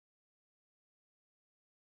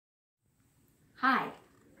Hi,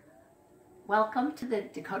 welcome to the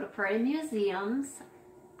Dakota Prairie Museum's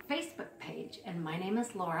Facebook page, and my name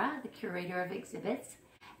is Laura, the curator of exhibits,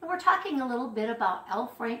 and we're talking a little bit about L.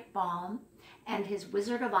 Frank Baum and his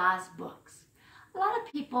Wizard of Oz books. A lot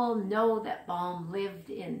of people know that Baum lived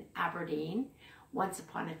in Aberdeen once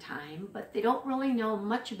upon a time, but they don't really know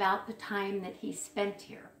much about the time that he spent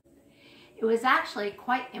here. It was actually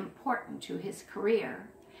quite important to his career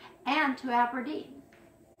and to Aberdeen.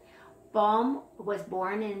 Baum was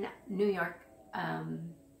born in New York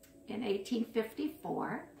in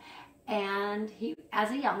 1854, and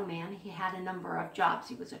as a young man, he had a number of jobs.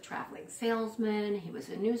 He was a traveling salesman, he was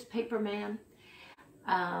a newspaperman,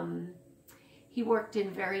 he worked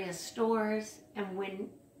in various stores, and when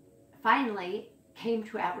finally came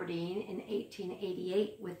to Aberdeen in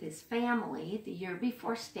 1888 with his family, the year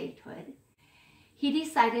before statehood, he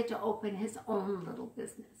decided to open his own little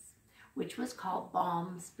business, which was called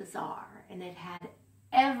Baum's Bazaar, and it had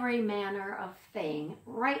every manner of thing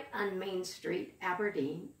right on Main Street,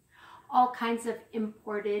 Aberdeen. All kinds of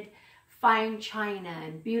imported fine china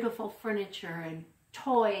and beautiful furniture and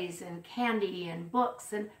toys and candy and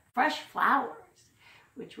books and fresh flowers,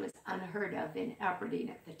 which was unheard of in Aberdeen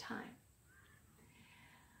at the time.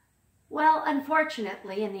 Well,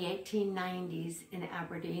 unfortunately, in the 1890s in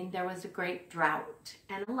Aberdeen, there was a great drought,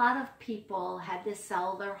 and a lot of people had to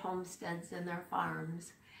sell their homesteads and their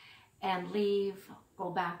farms and go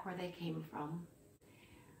back where they came from.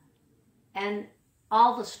 And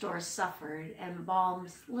all the stores suffered, and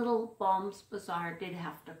Baum's Bazaar did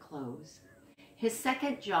have to close. His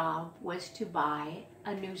second job was to buy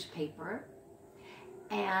a newspaper,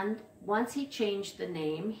 and once he changed the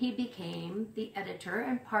name, he became the editor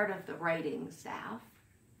and part of the writing staff.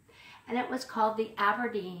 And it was called the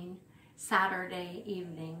Aberdeen Saturday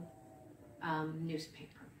Evening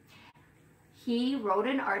newspaper. He wrote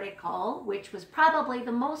an article which was probably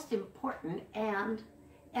the most important and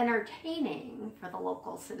entertaining for the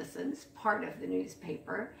local citizens part of the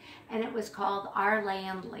newspaper, and it was called Our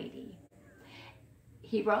Landlady.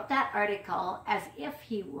 He wrote that article as if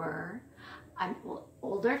he were an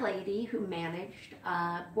older lady who managed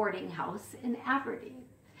a boarding house in Aberdeen.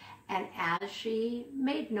 And as she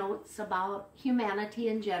made notes about humanity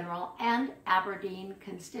in general and Aberdeen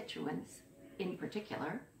constituents in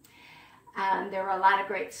particular, there were a lot of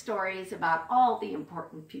great stories about all the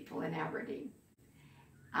important people in Aberdeen,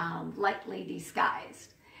 lightly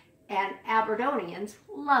disguised. And Aberdonians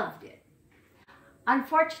loved it.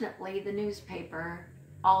 Unfortunately, the newspaper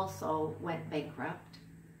also went bankrupt.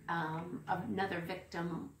 Another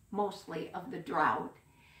victim mostly of the drought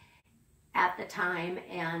at the time,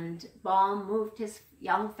 and Baum moved his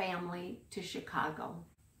young family to Chicago.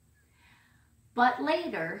 But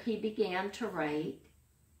later he began to write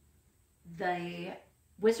the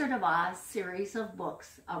Wizard of Oz series of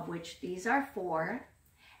books, of which these are 4,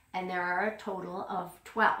 and there are a total of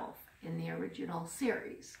 12 in the original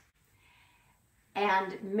series.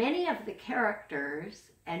 And many of the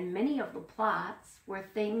characters and many of the plots were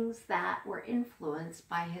things that were influenced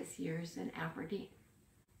by his years in Aberdeen.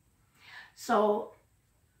 So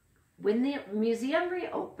when the museum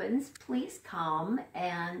reopens, please come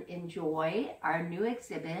and enjoy our new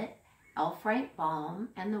exhibit, L. Frank Baum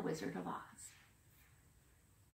and the Wizard of Oz.